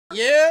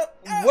Yeah,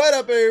 what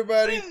up,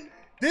 everybody?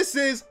 This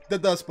is the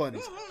Dust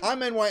Bunnies. I'm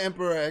NY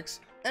Emperor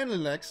X,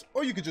 and X,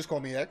 or you could just call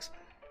me X.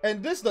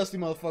 And this dusty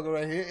motherfucker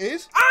right here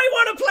is... I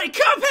want to play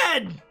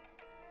Cuphead!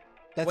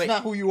 That's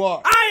not who you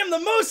are. I am the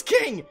Moose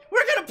King!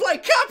 We're gonna play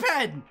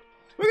Cuphead!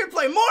 We're gonna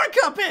play more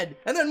Cuphead!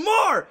 And then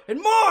more!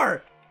 And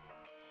more!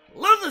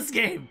 Love this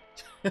game!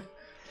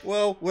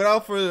 Well,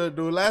 without further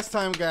ado, last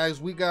time,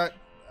 guys, we got...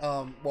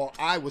 well,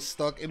 I was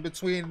stuck in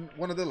between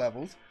one of the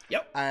levels.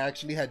 Yep. I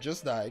actually had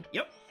just died.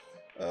 Yep.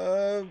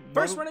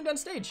 First run and gun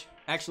stage.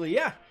 Actually,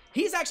 yeah.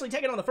 He's actually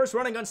taken on the first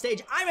run and gun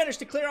stage. I managed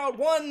to clear out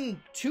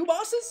two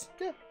bosses?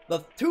 Yeah. The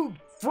two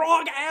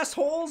frog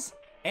assholes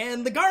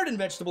and the garden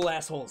vegetable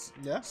assholes.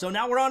 Yeah. So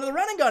now we're on to the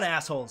run and gun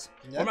assholes.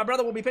 Yeah. Where my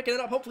brother will be picking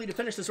it up, hopefully, to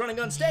finish this run and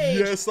gun stage.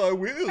 Yes, I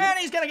will. And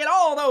he's gonna get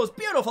all those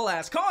beautiful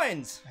ass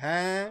coins.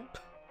 Huh?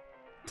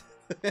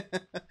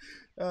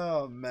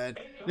 Oh, man.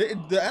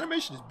 The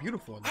animation is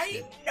beautiful in this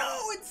game. know,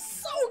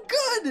 it's so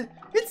good.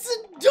 It's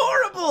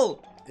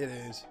adorable. It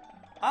is.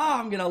 Oh,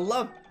 I'm gonna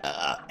love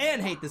and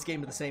hate this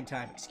game at the same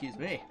time. Excuse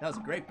me. That was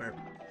a great burp.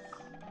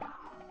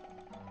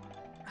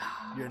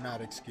 You're not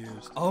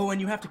excused. Oh,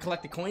 and you have to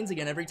collect the coins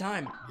again every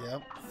time.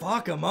 Yep.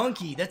 Fuck a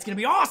monkey. That's gonna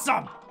be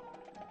awesome.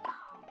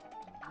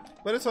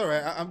 But it's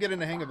alright. I'm getting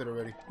the hang of it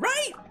already.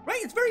 Right?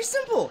 Right? It's very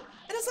simple.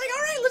 And it's like,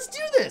 alright, let's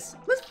do this.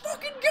 Let's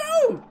fucking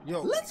go.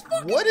 Yo, let's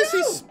fucking what go. is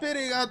he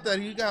spitting out that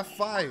he got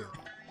fired?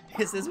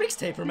 It's his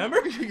mixtape, remember?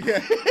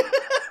 Yeah.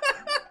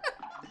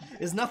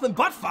 It's nothing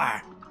but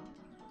fire.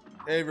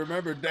 Hey,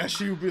 remember,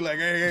 Dashi would be like,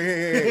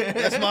 hey,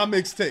 that's my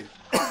mixtape.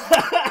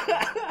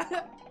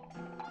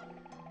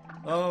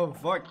 Oh,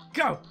 fuck.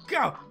 Go,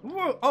 go.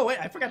 Whoa. Oh, wait,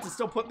 I forgot to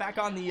still put back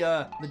on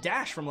the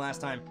dash from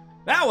last time.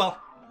 Ah, well.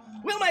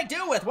 We'll make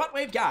do with what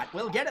we've got.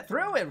 We'll get it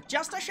through with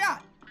just a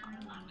shot.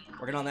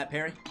 Working on that,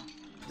 Perry.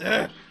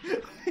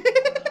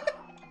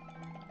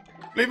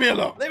 Leave me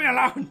alone. Leave me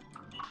alone.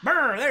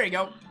 Brr, there you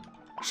go.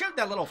 Shoot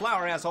that little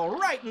flower asshole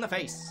right in the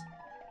face.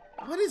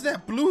 What is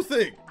that blue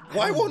thing?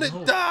 Why won't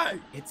it die?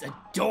 It's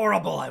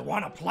adorable. I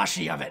want a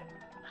plushie of it.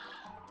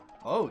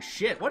 Oh,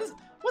 shit. What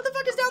the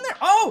fuck is down there?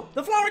 Oh,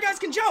 the flower guys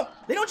can jump.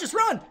 They don't just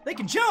run. They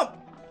can jump.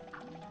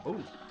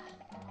 Oh.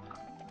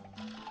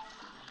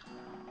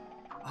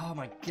 Oh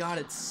my god,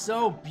 it's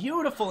so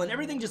beautiful, and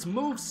everything just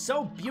moves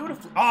so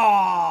beautifully.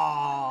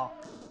 Oh!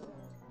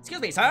 Excuse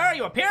me, sir,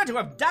 you appear to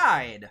have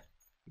died.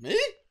 Me?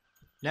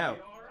 No.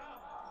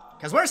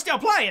 Because we're still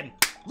playing.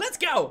 Let's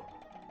go.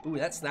 Ooh,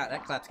 that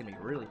clap's gonna be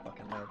really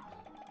fucking loud.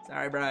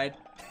 Sorry, bride.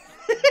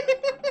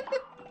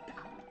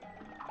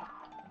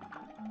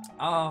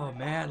 Oh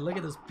man, look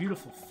at those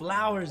beautiful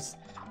flowers,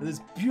 this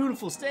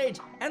beautiful stage,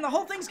 and the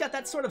whole thing's got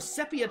that sort of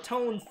sepia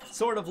tone,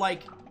 sort of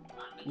like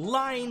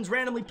lines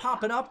randomly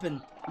popping up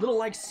and little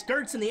like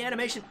skirts in the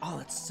animation. Oh,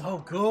 it's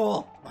so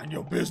cool. Mind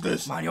your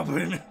business. Mind your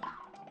business.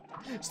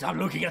 Stop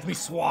looking at me,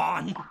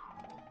 swan.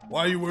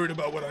 Why are you worried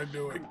about what I'm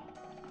doing?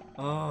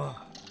 Oh.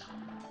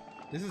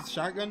 This is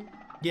shotgun?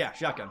 Yeah,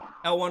 shotgun.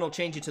 L1 will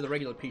change you to the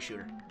regular pea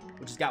shooter,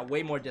 which has got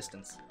way more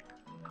distance.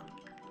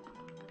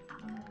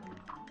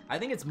 I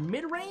think it's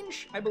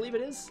mid-range, I believe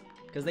it is,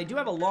 because they do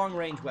have a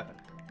long-range weapon.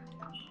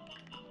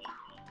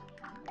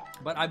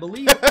 But I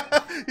believe...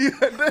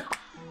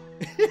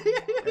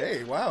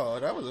 Hey, wow,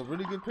 that was a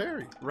really good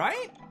parry.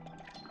 Right?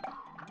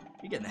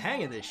 You're getting the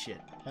hang of this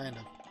shit. Kind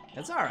of.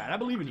 That's alright, I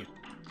believe in you.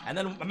 And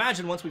then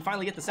imagine once we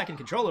finally get the second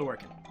controller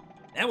working.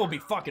 Then we'll be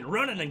fucking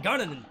running and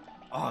gunning and...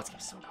 Oh, it's gonna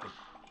be so good.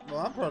 Well,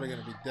 I'm probably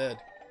gonna be dead.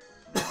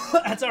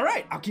 That's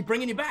alright, I'll keep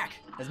bringing you back.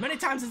 As many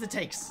times as it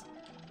takes.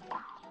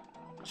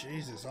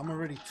 Jesus, I'm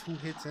already 2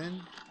 hits in?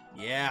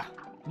 Yeah.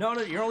 No,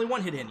 you're only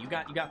 1 hit in. You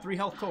got 3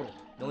 health total.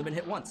 You've only been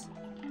hit once.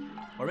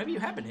 Or maybe you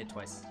have been hit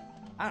twice.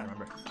 I don't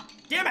remember.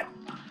 Damn it!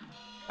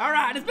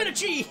 Alright, it's been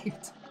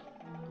achieved!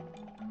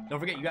 Don't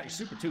forget, you got your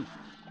super too.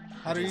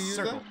 How do you use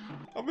circle. that?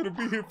 I'm gonna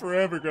be here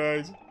forever,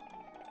 guys.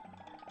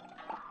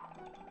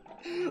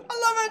 I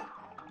love it!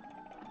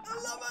 I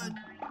love it!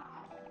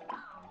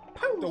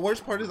 The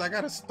worst part is I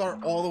gotta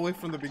start all the way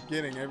from the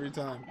beginning every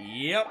time.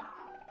 Yep.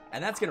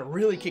 And that's gonna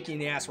really kick you in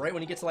the ass right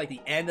when you get to like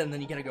the end, and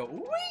then you gotta go,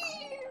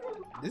 whee!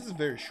 This is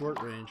very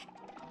short range.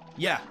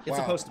 Yeah, it's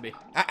Wow. supposed to be.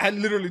 I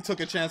literally took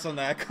a chance on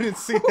that. I couldn't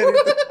see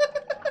anything.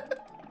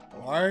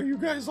 Why are you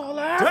guys all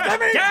after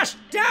me? Dash!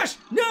 Dash!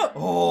 No!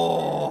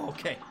 Oh,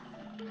 okay.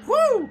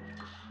 Woo!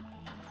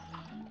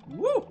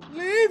 Woo!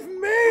 Leave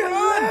me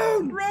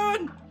alone!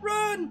 Run!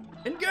 Run!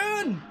 And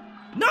gun!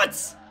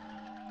 Nuts!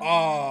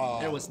 Oh.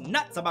 There was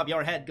nuts above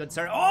your head, good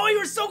sir. Oh, you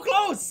were so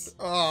close!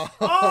 Oh,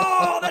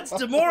 Oh, that's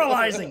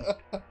demoralizing.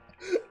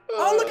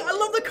 Oh, look, I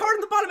love the card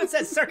on the bottom. It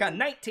says circa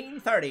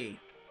 1930.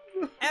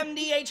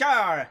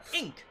 MDHR,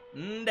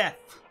 Inc. Death.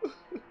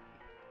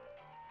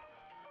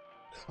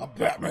 I'm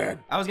Batman.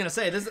 I was gonna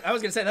say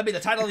that'd be the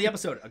title of the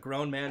episode. A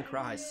grown man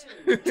cries.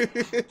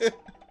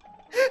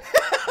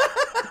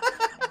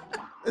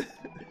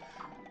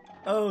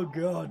 Oh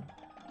god.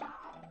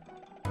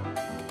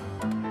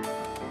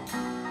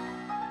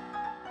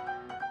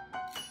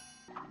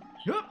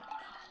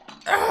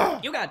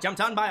 You got jumped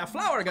on by a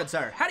flower, good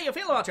sir. How do you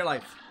feel about your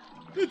life?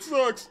 It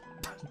sucks.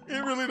 It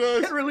really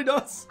does. It really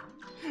does.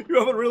 You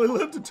haven't really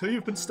lived until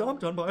you've been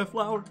stomped on by a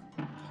flower.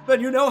 Then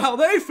you know how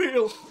they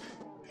feel.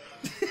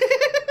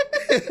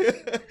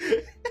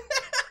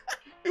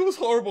 It was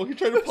horrible. He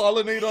tried to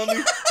pollinate on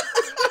me.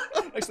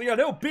 Next thing I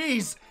know,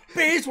 bees.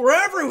 Bees were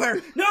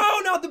everywhere. No,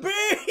 not the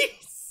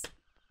bees.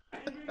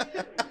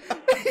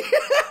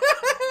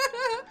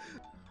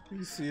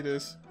 You see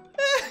this?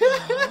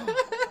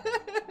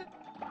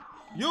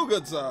 You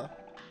good, sir?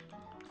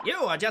 You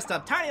are just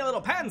a tiny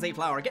little pansy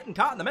flower getting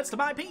caught in the midst of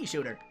my pea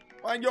shooter.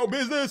 Mind your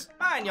business.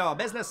 Mind your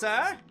business,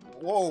 sir.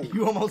 Whoa.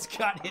 You almost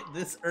got hit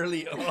this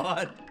early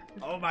on.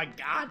 Oh my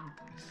god.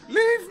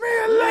 Leave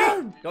me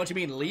alone. Don't you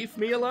mean leave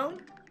me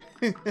alone?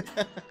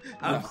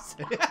 I'm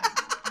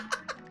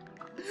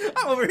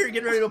over here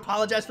getting ready to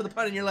apologize for the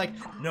pun, and you're like,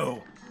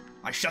 no,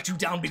 I shut you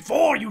down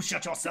before you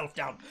shut yourself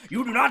down.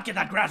 You do not get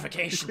that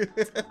gratification.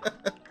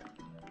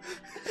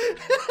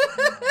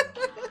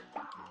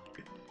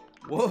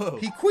 Whoa.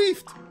 He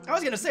queefed. I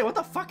was gonna say, what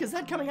the fuck is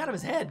that coming out of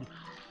his head?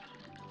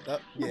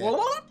 Yeah.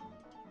 What?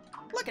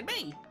 Look at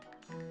me.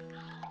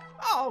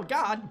 Oh,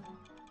 God.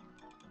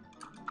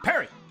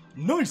 Parry.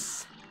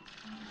 Nice.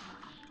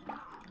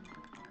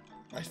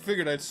 I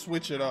figured I'd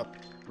switch it up.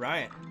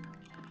 Right.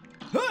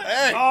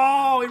 Hey.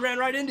 Oh, he ran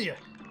right into you.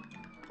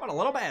 What a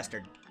little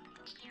bastard.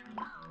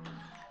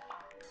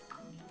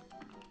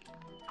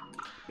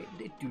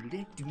 That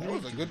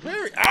was a good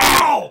parry.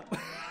 Ow!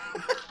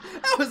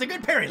 That was a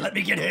good parry. Let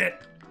me get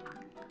hit.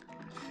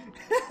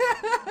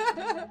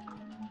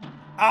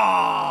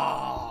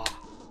 Oh.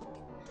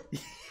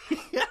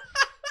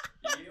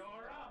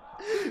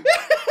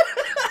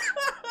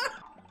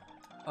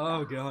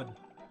 Oh, God.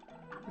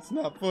 It's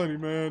not funny,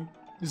 man.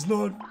 It's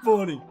not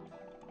funny.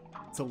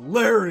 It's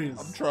hilarious.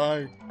 I'm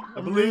trying.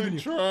 I believe in you.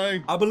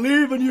 Trying. I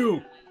believe in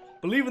you.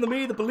 Believe in the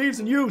me that believes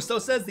in you. So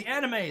says the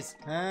animes.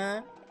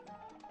 Huh?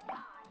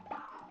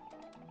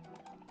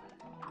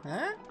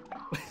 Huh?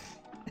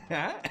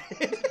 Huh?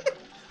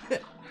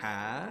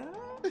 Huh?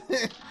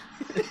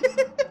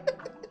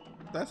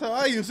 That's how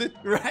I use it.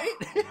 Right?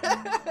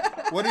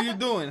 What are you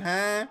doing,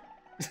 huh?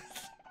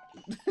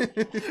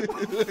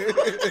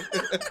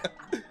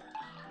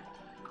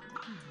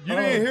 You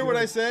didn't hear what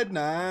I said?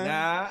 Nah.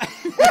 Nah.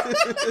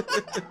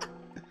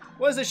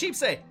 What does the sheep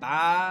say?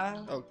 Bah.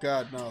 Oh,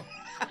 God, no.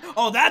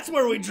 Oh, that's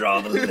where we draw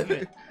the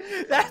limit.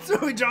 That's where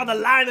we draw the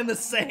line in the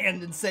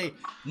sand and say,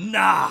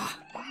 nah.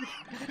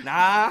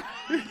 Nah.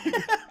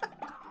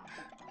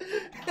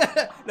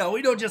 No,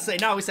 we don't just say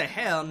nah, we say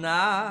hell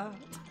nah.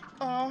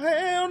 Oh,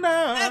 hell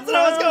no. That's what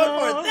I was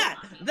going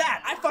for.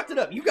 That. I fucked it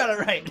up. You got it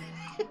right.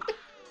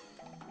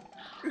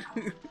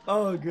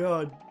 Oh,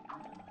 God.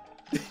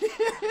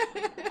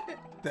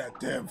 That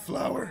damn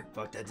flower.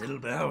 Fuck that little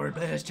flower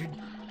bastard.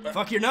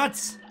 Fuck your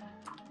nuts.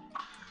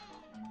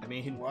 I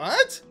mean,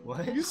 What?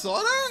 what? You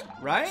saw that?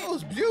 Right? That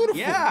was beautiful.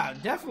 Yeah,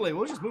 definitely.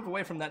 We'll just move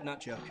away from that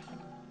nut joke.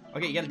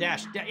 Okay, you gotta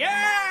dash.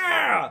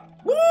 Yeah!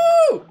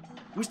 Woo!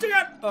 We still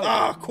got. Oh.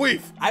 Ah,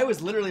 queef. I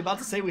was literally about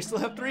to say we still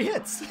have 3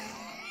 hits.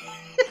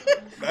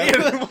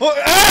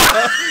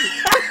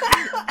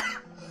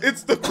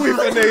 It's the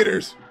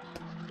queefinators.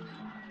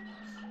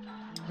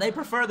 They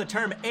prefer the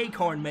term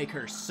acorn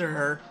maker,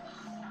 sir.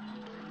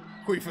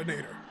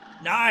 Queefinator.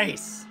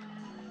 Nice.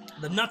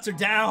 The nuts are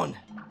down.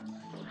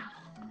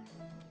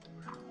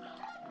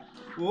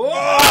 Whoa!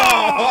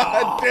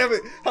 Oh, damn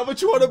it. How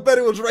much you want to bet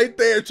it was right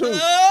there, too?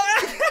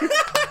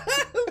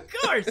 Of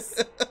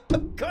course.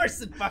 Of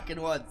course it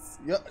fucking was.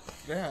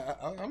 Yeah,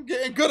 I'm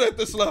getting good at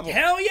this level.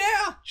 Hell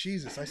yeah.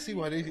 Jesus, I see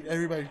why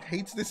everybody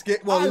hates this game.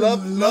 Well, I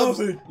love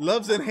it.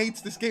 Loves and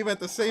hates this game at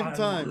the same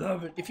time. I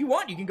love it. If you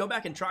want, you can go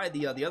back and try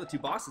the other 2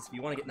 bosses if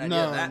you want to get an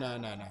idea of that.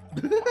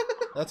 No.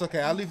 That's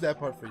okay. I'll leave that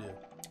part for you.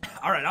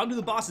 All right, I'll do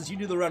the bosses. You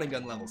do the run and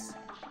gun levels.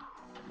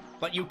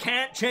 But you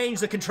can't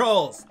change the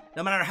controls,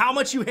 no matter how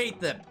much you hate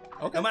them.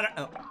 Okay. No matter.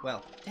 Oh,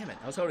 well, damn it.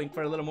 I was hoping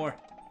for a little more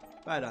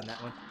fight on that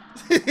one.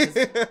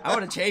 I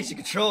want to change the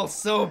controls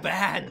so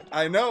bad.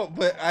 I know,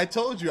 but I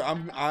told you,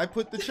 I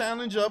put the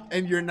challenge up,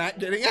 and you're not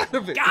getting out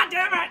of it. God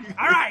damn it!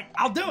 All right,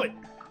 I'll do it,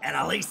 and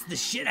I'll ace the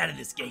shit out of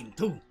this game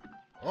too.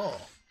 Oh,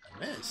 I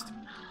missed.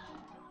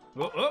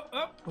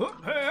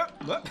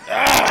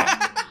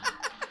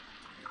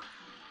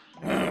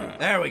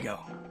 There we go.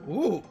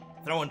 Ooh,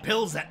 throwing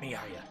pills at me,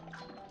 are you?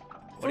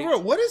 For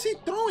real, what is he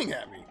throwing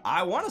at me?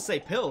 I want to say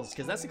pills,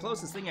 because that's the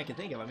closest thing I can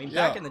think of. I mean,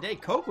 back in the day,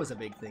 Coke was a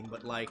big thing,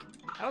 but, like,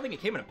 I don't think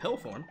it came in a pill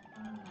form.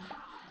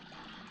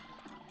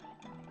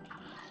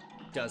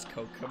 Does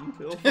Coke come in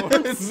pill form?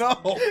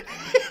 No.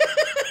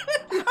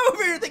 I'm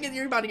over here thinking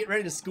you're about to get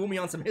ready to school me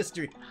on some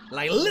history.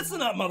 Like, listen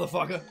up,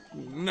 motherfucker.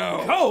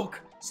 No.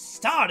 Coke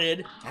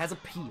started as a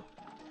pill.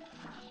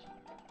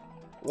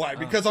 Why?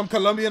 Because I'm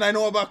Colombian, I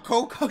know about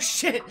Coke? Oh,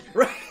 shit.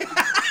 Right.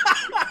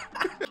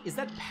 Is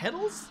that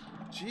pedals?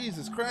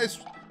 Jesus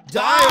Christ.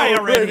 Die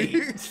already!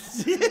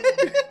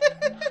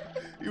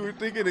 You were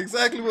thinking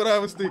exactly what I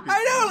was thinking.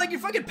 I know, like you're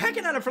fucking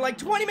pecking at him for like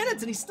 20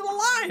 minutes and he's still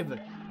alive.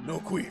 No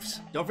queefs.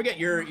 Don't forget,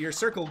 your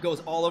circle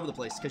goes all over the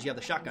place because you have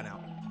the shotgun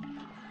out.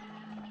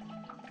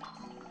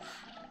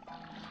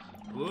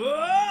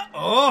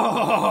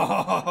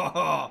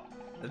 Oh,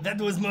 that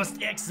was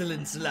most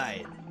excellent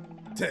slide.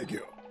 Thank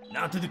you.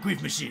 Now to the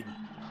quiff machine.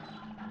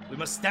 We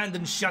must stand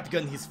and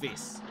shotgun his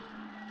face.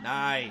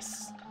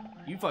 Nice.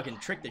 You fucking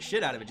tricked the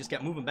shit out of it. Just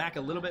kept moving back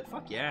a little bit.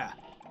 Fuck yeah.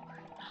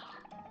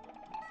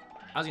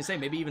 I was gonna say,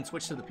 maybe even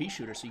switch to the pea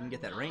shooter so you can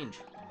get that range.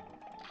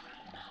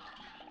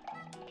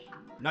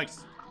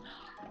 Nice.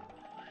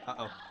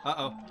 Uh-oh.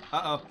 Uh-oh.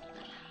 Uh-oh.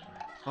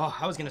 Oh,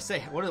 I was gonna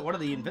say, what are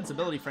the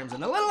invincibility frames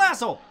in the little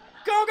asshole?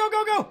 Go, go,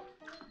 go, go!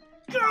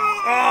 Go!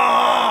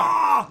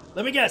 Oh!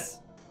 Let me guess.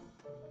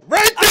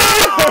 Right there!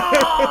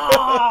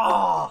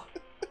 Oh!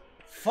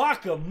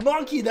 Fuck a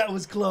monkey, that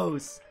was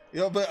close.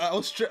 Yo, but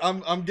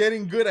I'm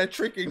getting good at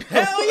tricking.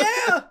 Hell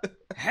yeah!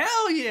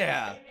 Hell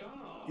yeah!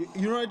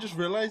 You know what I just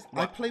realized?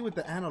 What? I play with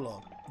the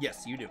analog.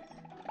 Yes, you do.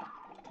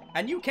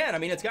 And you can. I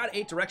mean, it's got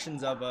 8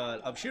 directions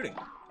of shooting.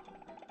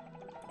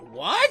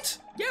 What?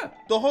 Yeah.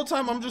 The whole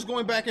time I'm just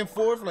going back and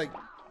forth like...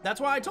 That's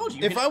why I told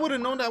you. If I would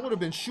have known that, I would have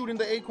been shooting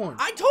the acorn.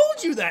 I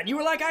told you that. You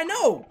were like, I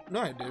know.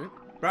 No, I didn't.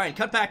 Brian,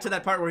 cut back to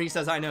that part where he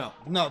says, I know.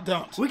 No,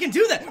 don't. We can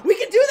do that. We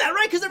can do that,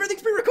 right? Because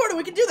everything's pre-recorded.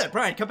 We can do that.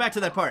 Brian, cut back to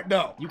that part.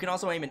 No. You can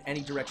also aim in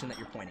any direction that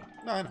you're pointing.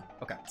 No, I know.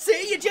 Okay.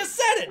 See, you just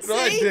said it. No,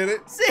 See? I did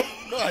it. See?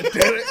 No, I did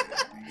it.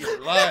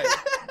 You're lying.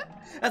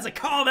 That's a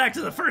callback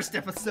to the first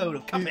episode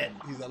of Cuphead.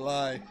 He's a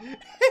lie.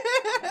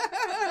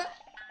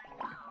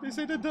 They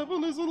say the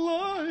devil is a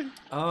lie.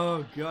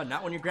 Oh, God.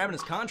 Not when you're grabbing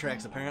his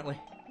contracts, apparently.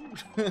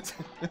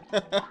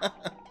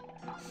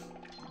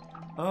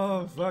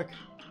 Oh, fuck.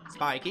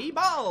 Spiky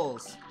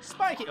balls.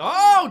 Spiky.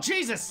 Oh,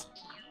 Jesus.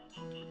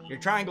 Your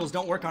triangles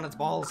don't work on its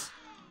balls.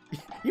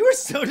 You were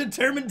so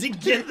determined to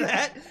get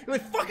that. You're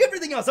like, fuck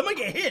everything else. I'm gonna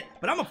get hit,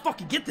 but I'm gonna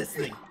fucking get this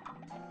thing.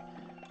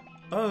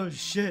 Oh,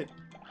 shit.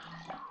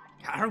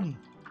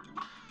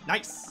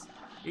 Nice.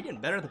 You're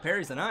getting better at the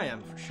parries than I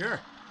am, for sure.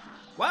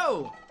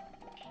 Whoa.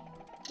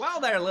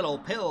 Well there, little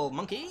pill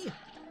monkey.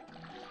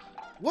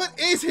 What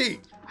is he?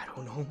 I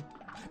don't know.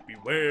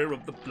 Beware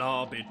of the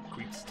blob, it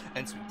creeps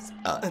and sweeps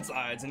and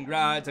slides and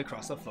glides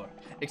across the floor.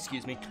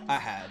 Excuse me, I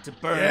had to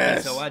burn,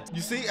 yes. So I...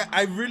 You see,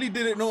 I really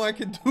didn't know I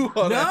could do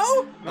all that.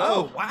 No? No?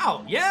 Oh,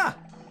 wow, yeah.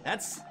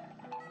 That's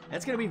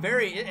gonna be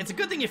very... It's a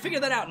good thing you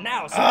figured that out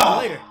now, so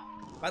later.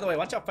 By the way,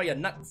 watch out for your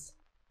nuts.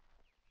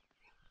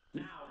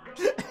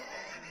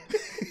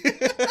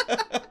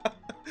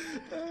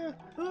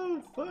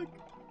 Oh, fuck.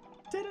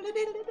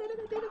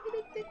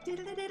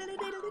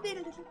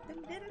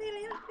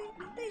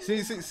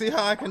 See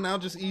how I can now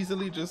just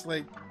easily just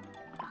like...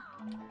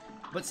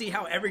 But see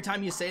how every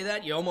time you say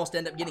that, you almost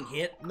end up getting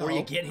hit? No. Or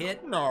you get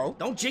hit? No.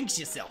 Don't jinx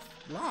yourself.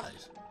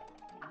 Lies.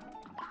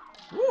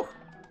 Woo.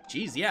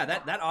 Jeez, yeah,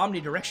 that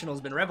omnidirectional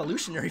has been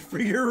revolutionary for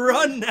your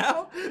run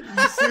now. You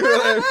see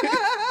what I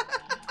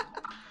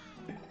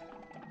mean?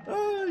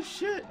 Oh,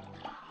 shit.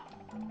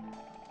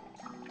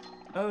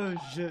 Oh,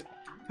 shit.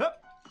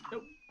 Hup.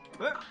 Nope.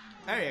 Hup.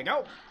 There you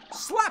go.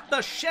 Slap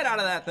the shit out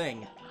of that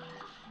thing.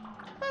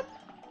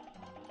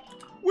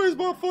 Where's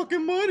my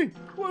fucking money?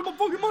 Where's my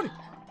fucking money?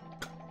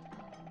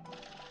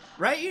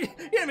 Right? You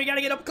don't even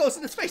gotta get up close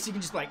in his face. You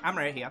can just be like, I'm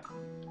right here.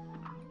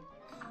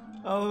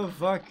 Oh,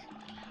 fuck.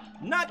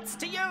 Nuts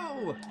to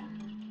you!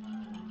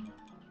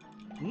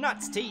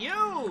 Nuts to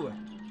you!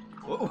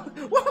 Whoa,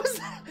 what was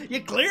that?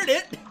 You cleared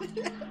it?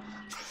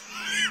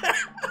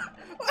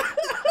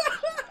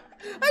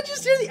 I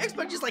just hear the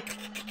Xbox just like...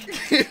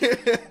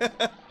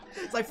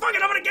 It's like, fuck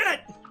it, I'm gonna get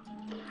it!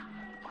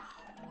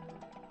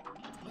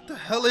 What the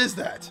hell is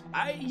that?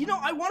 I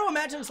want to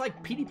imagine it's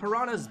like Petey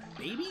Piranha's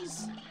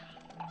babies?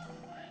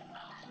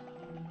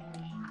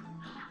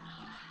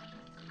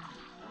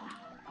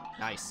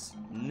 Nice.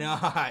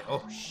 Nice.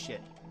 Oh,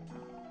 shit.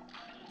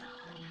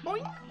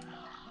 Boing.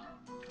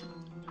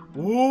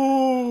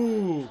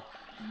 Ooh.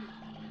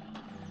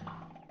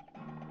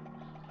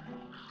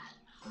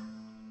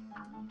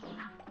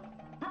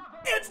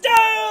 It's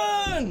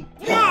done!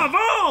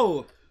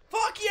 Bravo!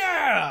 Fuck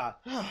yeah!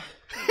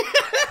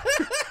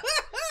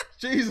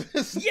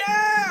 Jesus.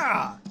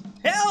 Yeah!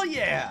 Hell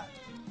yeah!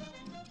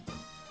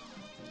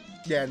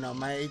 Yeah, no,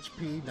 my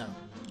HP, no.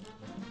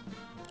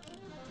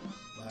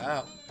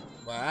 Wow.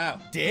 Wow.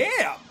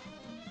 Damn!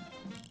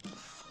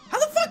 How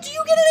the fuck do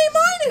you get an A-?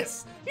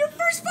 Your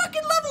first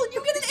fucking level and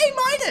you get an A-?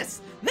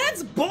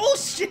 That's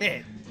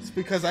bullshit! It's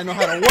because I know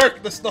how to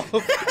work the stuff.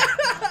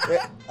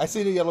 Yeah, I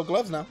see the yellow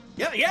gloves now.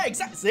 Yeah,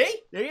 exactly.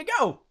 See? There you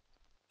go.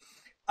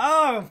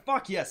 Oh,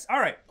 fuck yes. All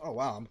right. Oh,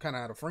 wow, I'm kind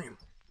of out of frame.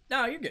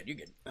 No, you're good. You're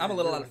good. I'm a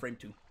little out of frame,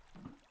 too.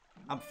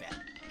 I'm fat.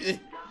 Eh.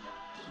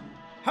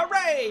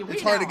 Hooray!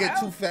 It's hard to get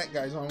two fat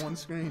guys on one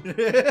screen.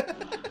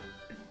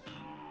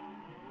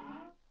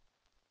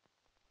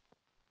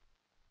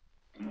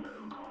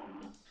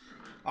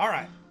 All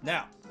right,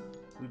 now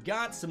we've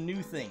got some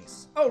new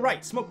things. Oh,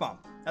 right, smoke bomb.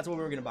 That's what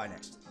we were gonna buy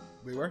next.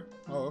 We were?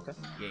 Oh, okay.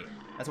 Yeah,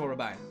 that's what we're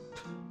buying.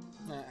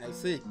 I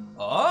see.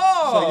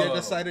 Oh! So you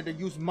decided to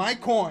use my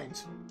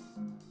coins.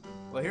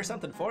 Well, here's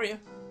something for you.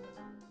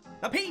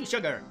 The pea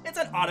sugar. It's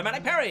an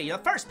automatic parry. The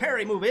first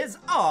parry move is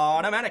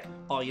automatic.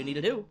 All you need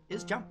to do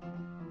is jump.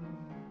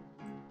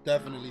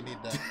 Definitely need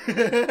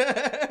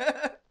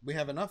that. We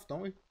have enough,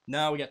 don't we?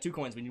 No, we got 2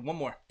 coins. We need 1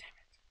 more. Damn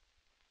it.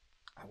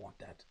 I want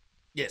that.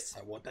 Yes.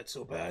 I want that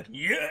so bad.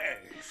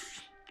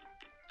 Yes.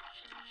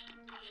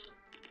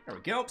 There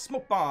we go.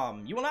 Smoke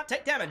bomb. You will not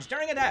take damage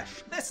during a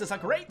dash. This is a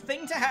great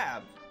thing to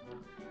have.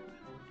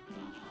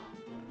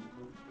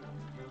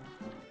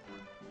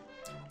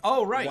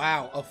 Oh, right.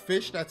 Wow, a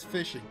fish that's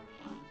fishing.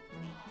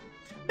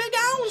 Big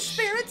owl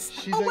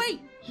spirits. Oh,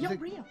 wait. You're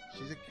real.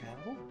 She's a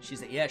cannibal?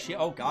 Yeah,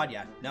 oh, God,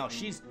 yeah. No,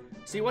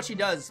 see, what she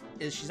does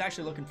is she's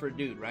actually looking for a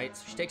dude, right?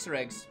 So she takes her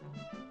eggs,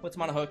 puts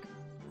them on a hook,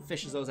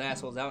 fishes those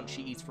assholes out, and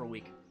she eats for a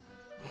week.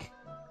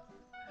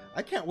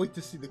 I can't wait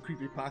to see the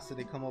creepypasta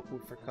they come up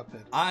with for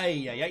Cuphead.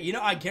 Yeah. You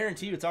know, I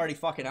guarantee you it's already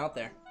fucking out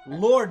there.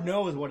 Lord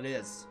knows what it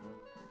is.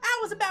 I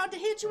was about to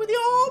hit you with the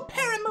old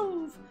parry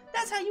move.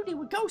 That's how you deal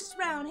with ghosts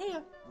around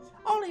here.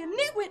 Only a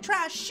nitwit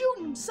tries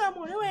shooting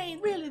someone who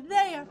ain't really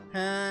there.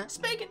 Huh?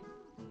 Speaking...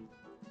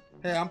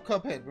 Hey, I'm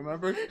Cuphead,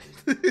 remember?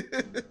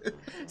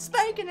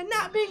 Speaking of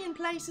not being in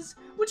places,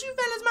 would you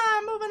fellas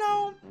mind moving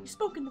on? You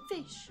spoken the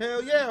fish.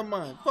 Hell yeah, I'm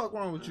mine. Fuck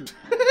wrong with you?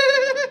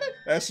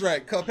 That's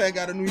right, Cuphead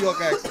got a New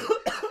York accent.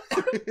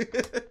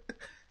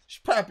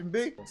 She's popping,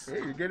 big. Hey,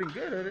 you're getting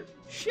good at it.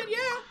 Shit, yeah.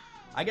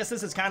 I guess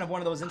this is kind of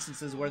one of those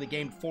instances where the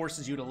game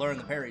forces you to learn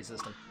the parry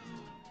system.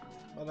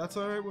 Well, that's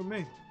alright with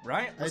me.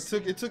 Right?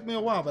 It took me a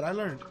while, but I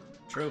learned.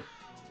 True.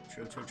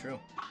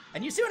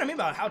 And you see what I mean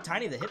about how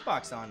tiny the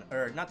hitbox on,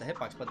 or not the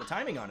hitbox, but the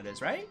timing on it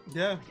is, right?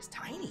 Yeah. Like it's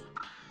tiny.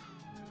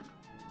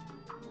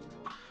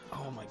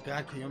 Oh my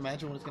god, can you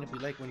imagine what it's gonna be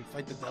like when you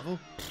fight the devil?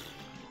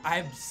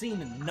 I've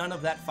seen none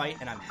of that fight,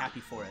 and I'm happy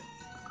for it.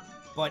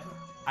 But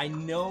I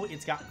know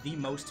it's got the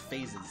most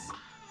phases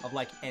of,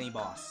 like, any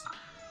boss.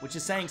 Which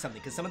is saying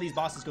something, because some of these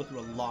bosses go through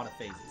a lot of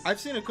phases.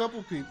 I've seen a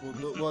couple people,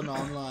 well, no,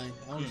 online.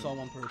 I only saw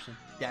one person.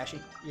 Dashy?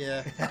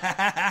 Yeah.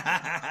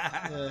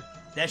 Yeah.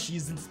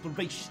 Dashy's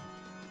inspiration.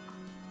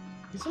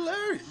 He's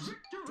hilarious.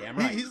 Damn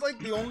right. He's like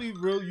the only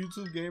real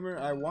YouTube gamer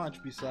I watch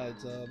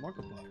besides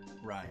Markiplier.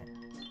 Right.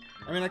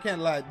 I mean, I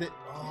can't lie.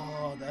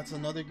 Oh, that's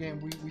another game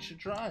we should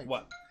try.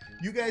 What?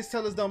 You guys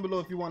tell us down below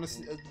if you want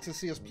to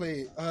see us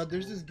play.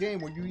 There's this game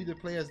where you either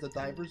play as the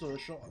divers or a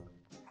shark.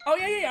 Oh,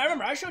 yeah. I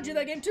remember. I showed you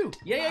that game, too.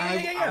 Yeah.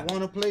 I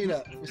want to play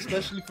that,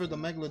 especially for the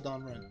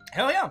Megalodon run.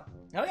 Hell yeah.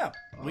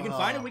 We can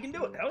find it. We can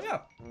do it. Hell yeah.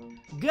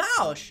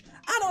 Gosh,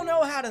 I don't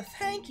know how to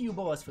thank you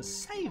boys for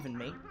saving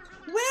me.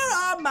 Where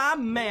are my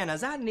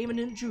manners? I didn't even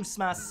introduce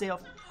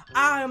myself.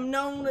 I am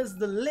known as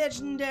the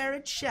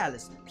legendary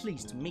Chalice.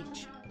 Pleased to meet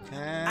you.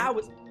 I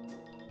was...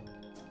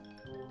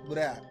 What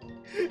that?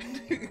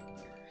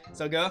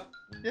 So, go?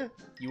 Yeah.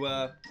 You,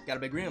 got a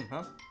big room,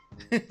 huh?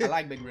 I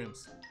like big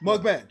rooms.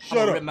 Mugman,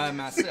 shut up. Rip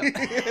myself.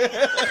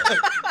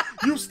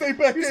 You stay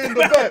back there in the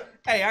back.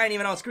 Hey, I ain't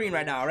even on screen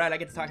right now, alright? I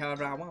get to talk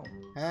however I want.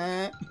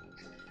 Huh?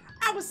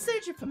 I was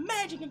searching for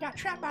magic and got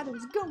trapped by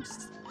those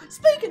ghosts.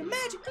 Speaking of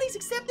magic, please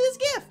accept this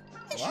gift.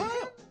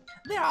 What?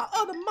 There are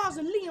other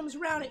mausoleums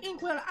around in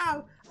Inkwell.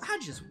 I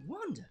just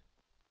wonder.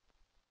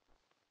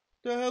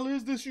 The hell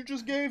is this you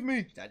just gave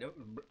me? I don't,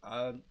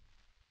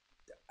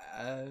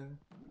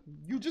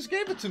 You just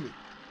gave it to me.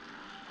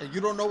 And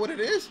you don't know what it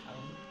is?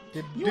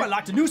 You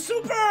unlocked a new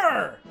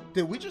super!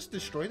 Did we just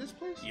destroy this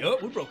place?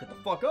 Yup, we broke it the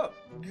fuck up.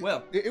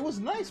 Well, it was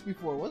nice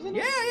before, wasn't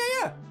it?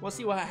 Yeah. Well,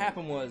 see, what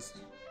happened was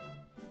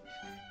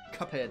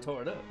Cuphead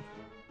tore it up.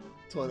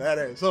 Tore that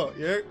ass up,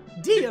 yeah?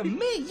 Dear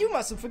me, you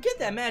mustn't forget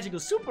that magical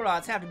super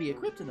rods have to be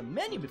equipped in the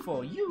menu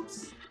before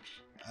use.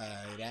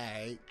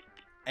 Alright.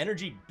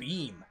 Energy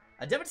beam.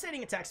 A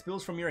devastating attack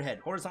spills from your head.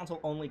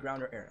 Horizontal only,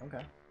 ground or air.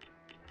 Okay.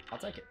 I'll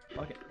take it.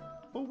 Fuck it.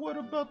 But what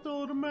about the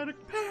automatic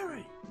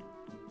parry?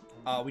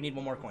 We need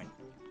 1 more coin.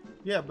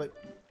 Yeah, but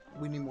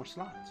we need more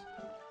slots.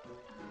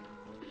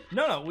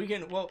 No, we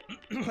can, well,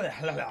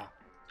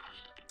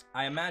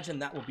 I imagine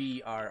that will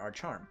be our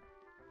charm.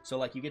 So,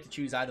 like, you get to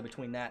choose either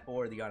between that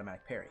or the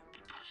automatic parry.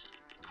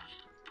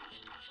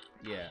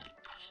 Yeah.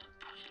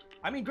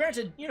 I mean,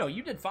 granted, you know,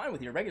 you did fine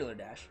with your regular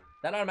dash.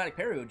 That automatic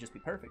parry would just be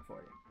perfect for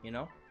you, you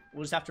know?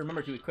 We'll just have to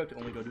remember to equip it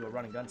when we go do a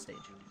run and gun stage.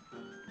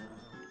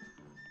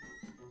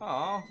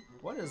 Aw,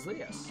 what is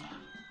this?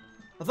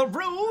 The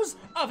rules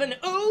of an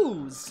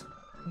ooze!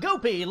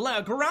 Gopi La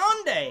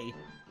Grande!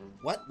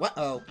 What?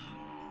 Oh.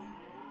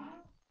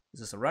 Is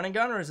this a run and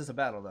gun or is this a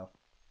battle, though?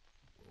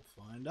 We'll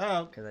find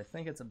out. Because I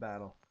think it's a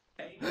battle.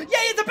 Yay,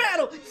 it's a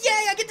battle!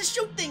 Yay, I get to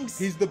shoot things!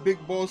 He's the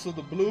big boss of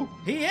the blue.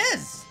 He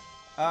is!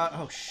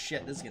 Oh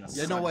shit, this is gonna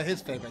suck. You know what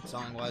his favorite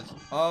song was?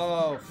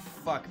 Oh,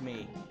 fuck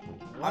me.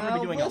 Well, I'm gonna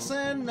be doing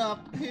listen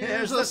up.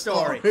 Here's the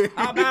story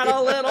about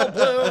a little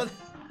blue...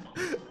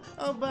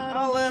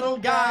 About a little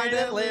guy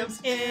that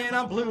lives in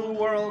a blue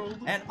world,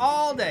 and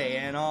all day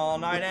and all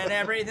night and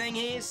everything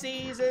he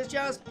sees is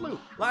just blue.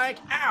 Like,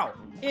 ow,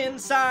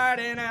 inside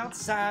and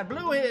outside,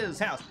 blue his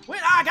house.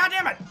 With,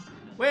 goddammit,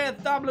 with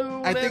the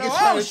blue I think little it's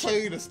trying to ocean. tell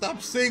you to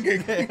stop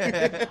singing.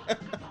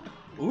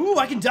 Ooh,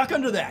 I can duck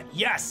under that.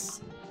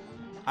 Yes.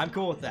 I'm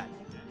cool with that.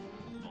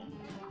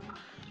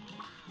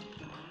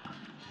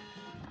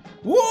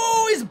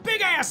 Whoa, he's a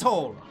big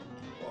asshole.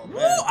 Oh, Woo!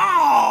 man.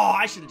 Oh,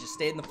 I should have just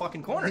stayed in the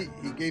fucking corner.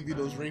 He gave you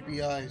those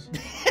rapey eyes.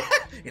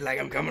 You're like,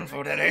 I'm coming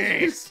for that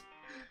ass.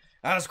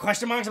 There's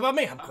question marks above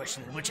me. I'm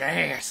questioning which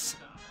ass.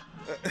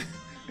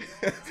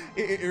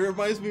 It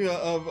reminds me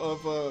of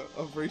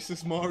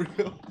racist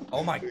Mario.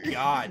 Oh my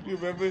god. You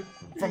remember?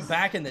 From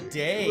back in the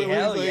day. Where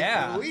Hell he's like,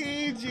 yeah.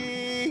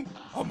 Luigi,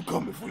 I'm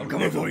coming for you. I'm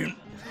coming for you.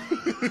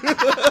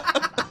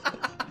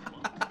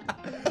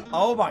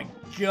 Oh my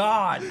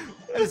god.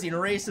 I haven't seen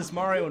racist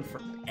Mario in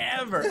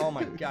forever. Oh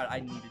my god. I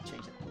need to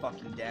change that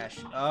fucking dash.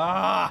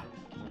 Ah.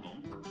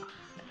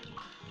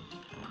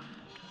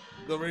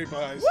 The rape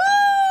eyes.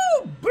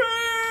 Woo!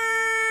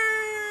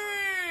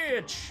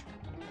 Bitch!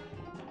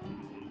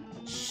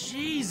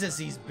 Jesus,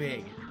 he's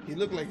big. He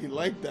looked like he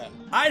liked that.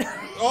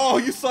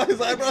 Oh, you saw his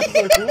eyebrows?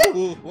 Like,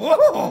 ooh.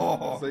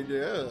 Whoa! It's like,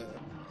 yeah.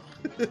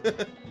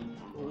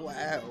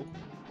 Wow.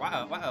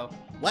 Wow, wow.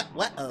 What?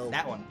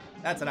 That one.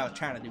 That's what I was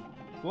trying to do.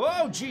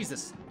 Whoa,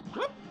 Jesus.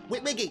 Whoop.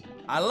 Wait, Mickey.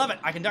 I love it.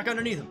 I can duck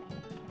underneath him.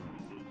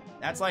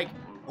 That's like...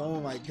 Oh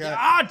my god.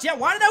 Ah,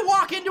 why did I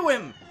walk into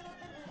him?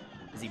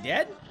 Is he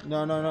dead?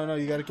 No.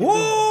 You gotta keep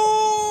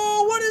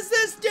Whoa! What is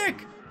this,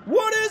 Dick?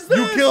 What is this?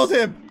 You killed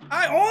him.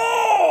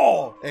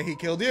 Oh! And he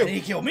killed you. And he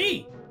killed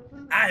me.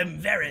 I am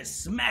very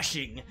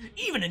smashing,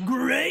 even in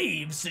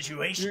grave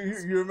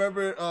situations. You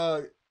remember,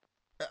 I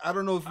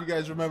don't know if you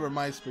guys remember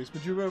MySpace,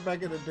 but you remember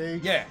back in the day?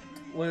 Yeah.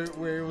 Where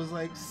it was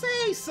like,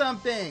 say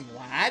something.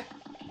 What?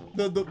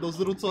 Those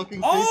little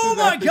talking faces. Oh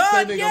my after god,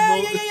 sending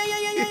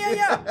a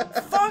yeah.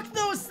 Fuck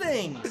those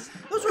things.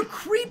 Those were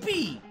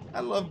creepy. I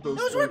love those.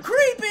 Those were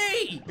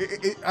creepy.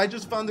 I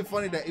just found it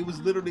funny that it was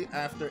literally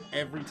after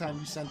every time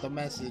you sent a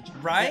message.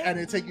 Right? And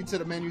it take you to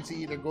the menu to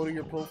either go to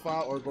your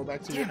profile or go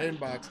back to your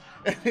inbox.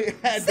 And it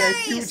had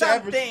Say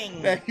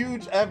that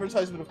huge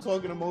advertisement of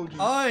talking emojis.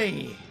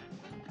 Oy.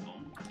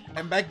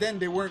 And back then,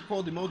 they weren't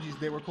called emojis.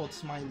 They were called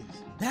smileys.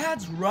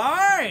 That's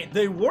right.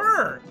 They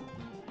were.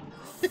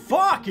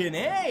 Fucking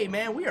A,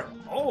 man. We are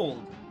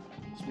old.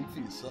 Speak for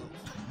yourself.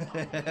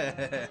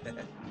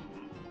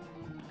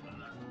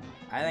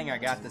 I think I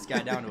got this guy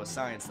down to a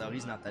science, though.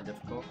 He's not that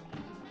difficult.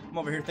 I'm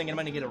over here thinking I'm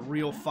gonna get a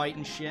real fight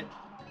and shit.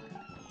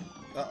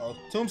 Uh-oh.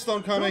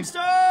 Tombstone coming.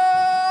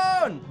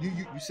 Tombstone!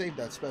 You saved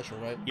that special,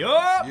 right?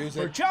 Yup! Use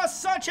For it.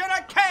 just such an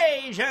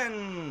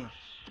occasion!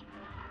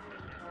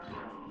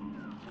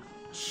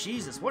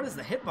 Jesus, what is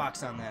the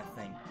hitbox on that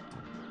thing?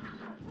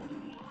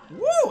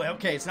 Woo!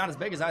 Okay, it's not as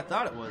big as I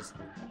thought it was.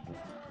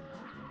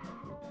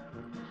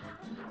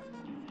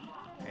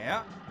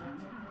 Yeah.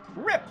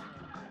 Rip!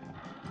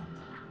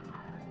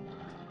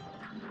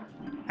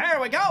 Here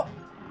we go!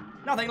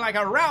 Nothing like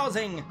a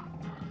rousing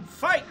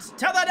fight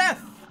to the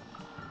death!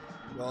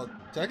 Well,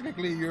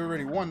 technically, you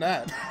already won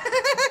that.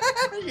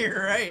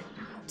 You're right.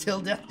 Till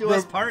death do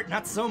us part,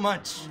 not so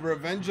much.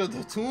 Revenge of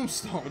the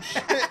Tombstone.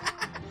 Shit.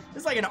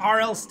 It's like an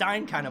R.L.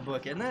 Stein kind of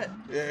book, isn't it?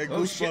 Yeah,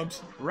 Oh, Goosebumps.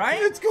 shit.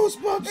 Right? It's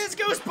Goosebumps. It's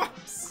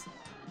Goosebumps!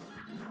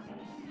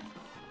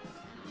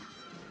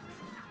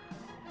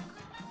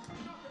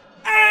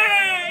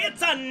 Hey!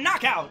 It's a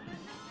knockout!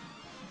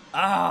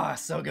 Ah,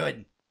 so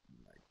good.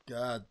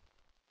 God.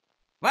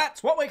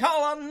 That's what we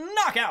call a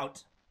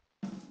knockout!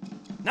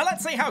 Now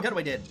let's see how good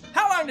we did.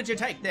 How long did you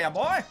take there,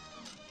 boy?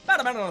 About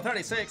a minute and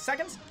 36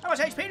 seconds. How much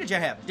HP did you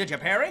have? Did you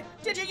parry?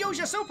 Did you use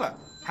your super?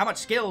 How much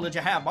skill did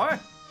you have, boy?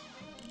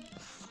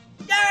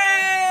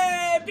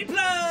 Yay! B+!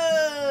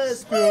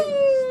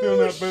 Still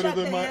not better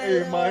than my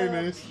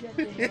A-.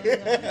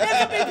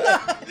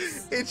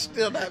 It's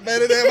still not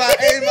better than my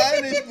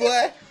A-,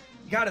 boy.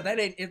 God, if that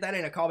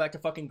ain't a callback to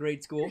fucking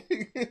grade school.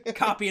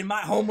 Copying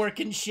my homework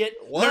and shit.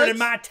 What? Learning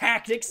my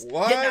tactics.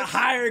 What? Getting a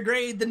higher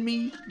grade than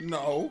me.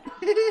 No.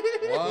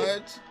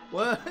 What?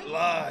 What?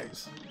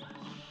 Lies.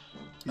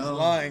 He's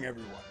lying,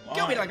 everyone.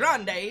 Give me the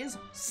Grande's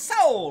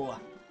soul.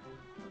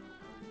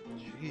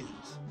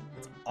 Jesus.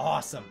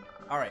 Awesome.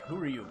 All right, who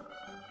are you?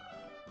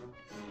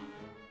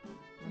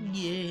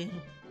 Yeah.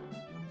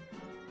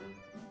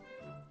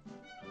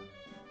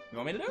 You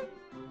want me to do it?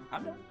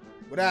 I'm done.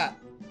 What up?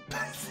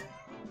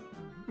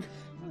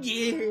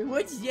 Yeah,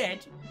 what's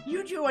that?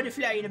 You two want to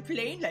fly in a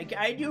plane like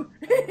I do?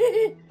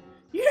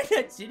 You're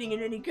not sitting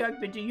in any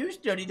cockpit. Do you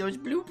study those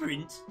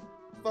blueprints?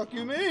 Fuck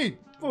you mean?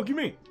 Fuck you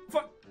mean?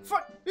 Fuck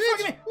you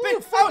mean? Who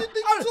the fuck do you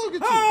think you're talking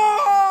to?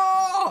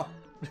 Oh!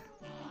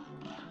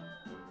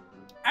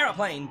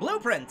 Aeroplane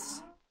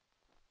blueprints.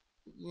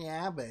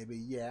 Yeah, baby,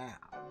 yeah.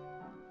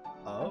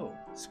 Oh.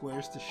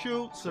 Squares to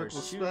shoot, circle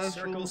Shoot, special.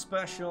 Circle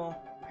special.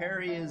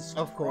 Parry is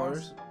Of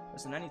course.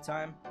 Listen,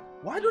 anytime.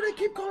 Why do they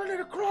keep calling it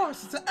a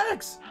cross? It's an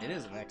X. It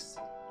is an X.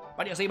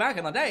 But you see, back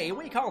in the day,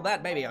 we called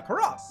that baby a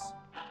cross.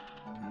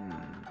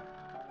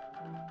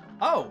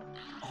 Oh,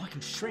 I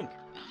can shrink.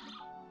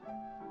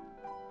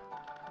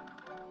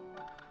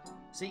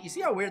 See, you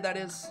see how weird that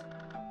is?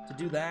 To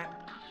do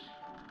that?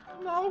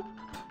 No.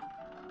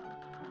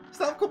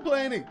 Stop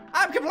complaining.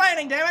 I'm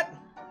complaining, damn it!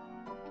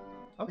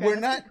 Okay, We're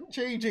that's not pretty cool.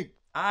 changing.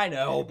 I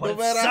know, but No it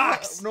matter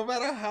sucks! no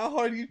matter how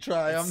hard you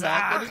try, I'm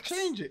not gonna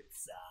change it.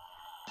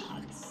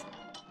 Sucks.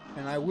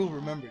 And I will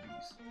remember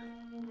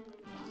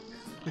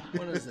these.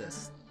 What is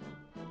this?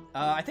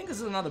 I think this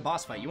is another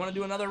boss fight. You want to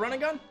do another run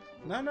and gun?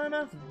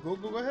 No.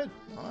 Go ahead.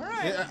 All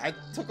right. Yeah, I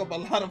took up a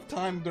lot of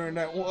time during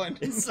that one.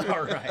 It's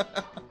all right.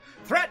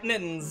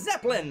 Threatening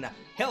Zeppelin,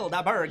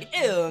 Hildeberg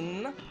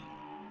in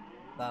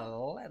the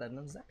Legend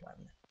of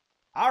Zeppelin.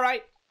 All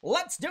right,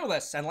 let's do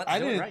this, and let's do it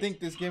right. I didn't think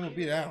this game would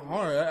be that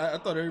hard. I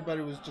thought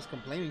everybody was just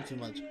complaining too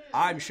much.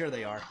 I'm sure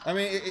they are. I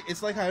mean,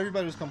 it's like how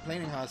everybody was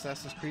complaining how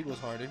Assassin's Creed was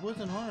hard. It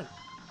wasn't hard.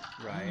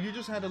 Right. You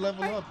just had to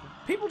level up.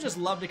 People just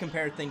love to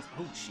compare things.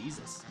 Oh,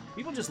 Jesus.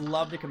 People just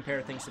love to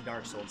compare things to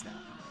Dark Souls now.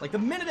 Like, the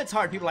minute it's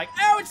hard, people are like,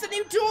 oh, it's the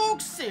new Dark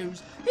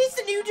Souls. It's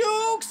the new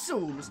Dark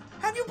Souls.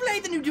 Have you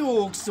played the new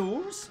Dark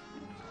Souls?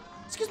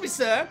 Excuse me,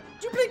 sir.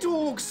 Do you play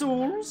Dark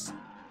Souls?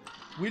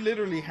 We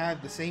literally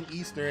had the same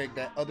Easter egg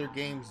that other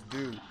games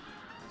do.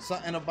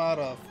 Something about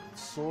a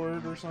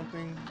sword or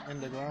something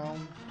in the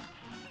ground.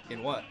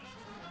 In what?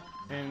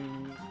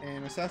 In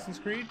Assassin's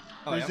Creed,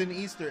 oh, there's yeah? an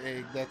Easter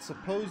egg that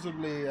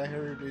supposedly I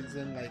heard is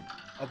in like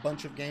a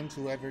bunch of games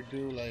who ever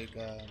do like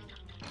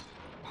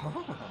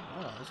Oh,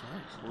 that's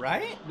nice.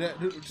 right?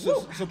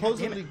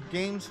 Supposedly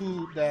games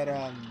that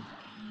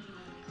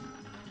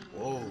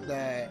Whoa.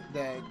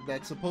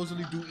 that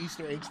supposedly do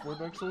Easter eggs for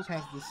Dark Souls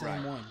has the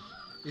same one.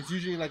 It's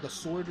usually like a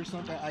sword or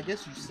something. I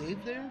guess you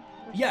save there.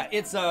 Yeah,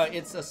 it's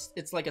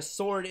like a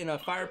sword in a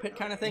fire pit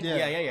kind of thing.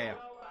 Yeah.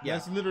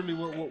 That's literally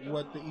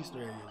what the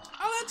Easter egg is.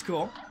 Oh, that's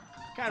cool.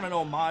 Kind of an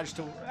homage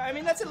to... I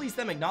mean, that's at least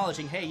them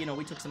acknowledging, hey, you know,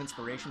 we took some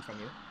inspiration from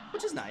you,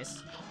 which is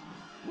nice.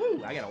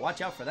 Woo, I gotta watch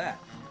out for that.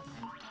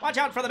 Watch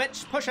out for the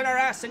bitch pushing her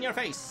ass in your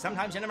face.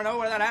 Sometimes you never know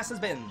where that ass has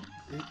been.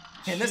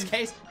 In this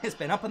case, it's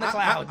been up in the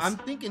clouds. I'm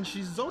thinking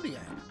she's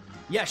Zodiac.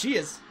 Yeah, she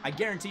is. I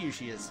guarantee you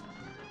she is.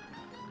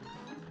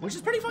 Which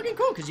is pretty fucking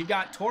cool, because you've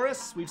got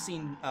Taurus, we've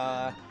seen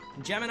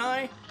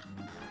Gemini.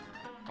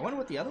 I wonder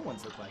what the other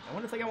ones look like. I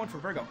wonder if they got one for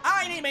Virgo.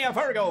 I need me a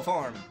Virgo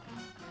form!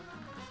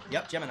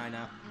 Yep, Gemini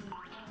now.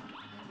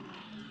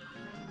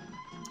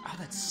 Oh,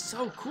 that's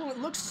so cool. It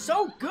looks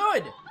so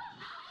good!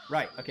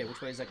 Right, okay, which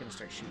way is that going to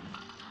start shooting?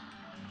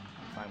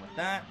 I'm fine with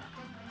that.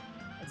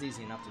 That's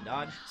easy enough to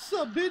dodge.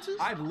 Sup, bitches?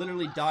 I've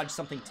literally dodged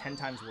something 10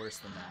 times worse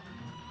than that.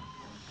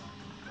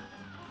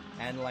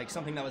 And, like,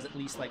 something that was at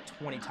least, like,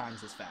 20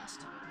 times as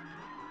fast.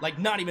 Like,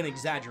 not even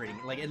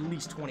exaggerating. Like, at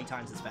least 20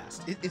 times as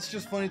fast. It's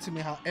just funny to me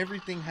how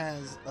everything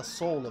has a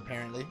soul,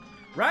 apparently.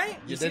 Right?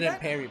 You didn't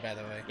parry, by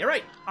the way. You're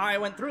right. I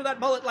went through that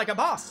bullet like a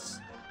boss.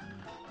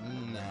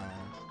 No.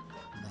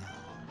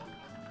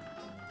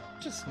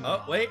 Just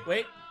no. Oh,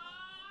 wait.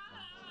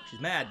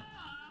 She's mad.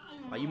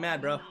 Why you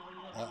mad, bro?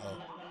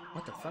 Uh-oh.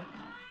 What the fuck?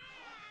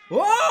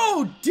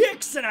 Whoa!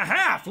 Dicks and a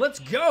half! Let's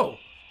go!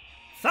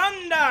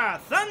 Thunder!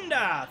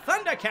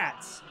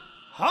 Thundercats!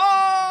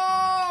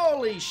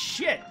 Holy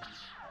shit!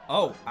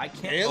 Oh, I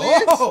can't.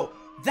 Aliens? Oh,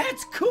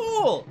 that's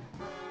cool.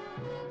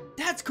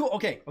 That's cool.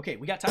 Okay,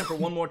 we got time for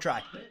one more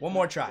try. One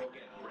more try.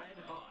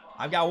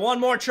 I've got one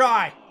more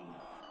try.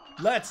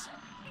 Let's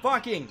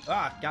fucking.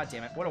 Ah, god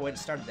damn it! What a way to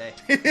start a day.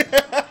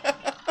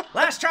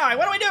 Last try.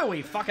 What do?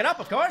 We fuck it up,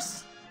 of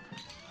course.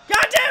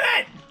 God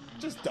damn it!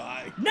 Just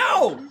die.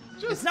 No,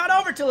 it's not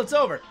over till it's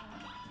over.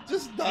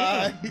 Just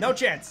die. No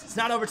chance. It's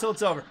not over till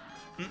it's over.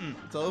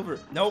 It's over.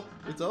 Nope.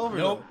 It's over.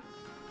 Nope. Though.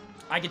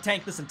 I can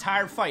tank this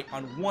entire fight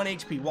on 1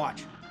 HP.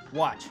 Watch.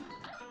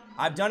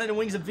 I've done it in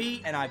Wings of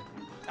V, and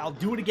I'll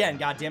do it again,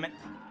 goddammit.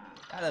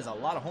 That is a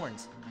lot of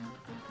horns.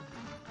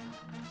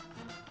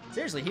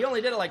 Seriously, he only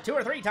did it like 2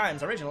 or 3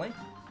 times originally.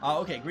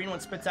 Okay, green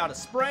one spits out a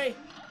spray.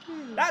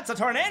 That's a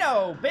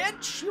tornado,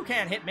 bitch! You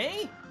can't hit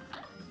me!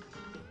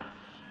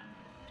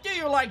 Do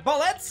you like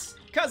bullets?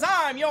 'Cause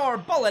I'm your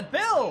bullet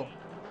bill!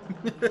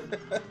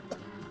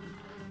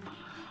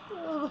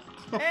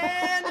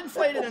 And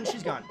inflated, and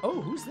she's gone. Oh,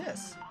 who's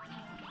this?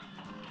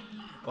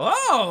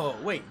 Oh,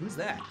 wait, who's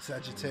that?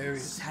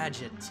 Sagittarius.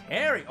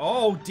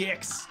 Oh,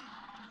 dicks.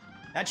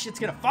 That shit's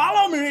gonna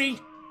follow me.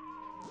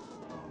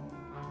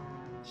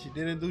 She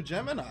didn't do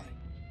Gemini.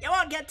 You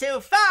won't get too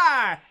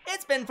far.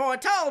 It's been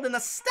foretold in the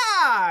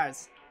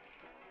stars.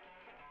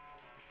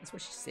 That's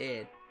what she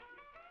said.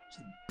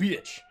 She's a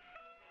bitch.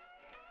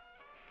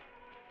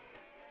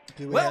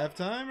 Do we have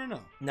time or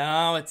no?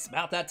 No, it's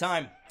about that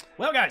time.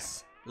 Well,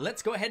 guys,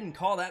 let's go ahead and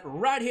call that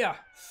right here.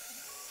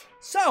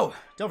 So,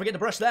 don't forget to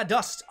brush that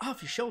dust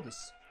off your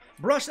shoulders.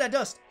 Brush that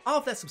dust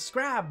off that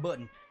subscribe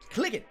button.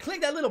 Click it.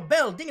 Click that little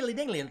bell,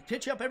 dingly-dingly, and it'll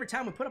pitch you up every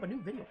time we put up a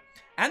new video.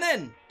 And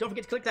then, don't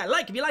forget to click that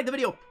like if you like the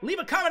video. Leave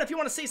a comment if you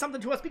want to say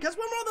something to us, because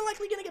we're more than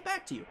likely going to get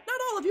back to you.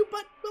 Not all of you,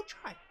 but we'll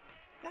try.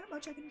 That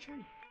much I can assure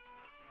you.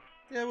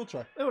 Yeah, we'll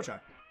try. We'll try.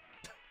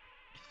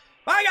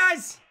 Bye,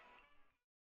 guys!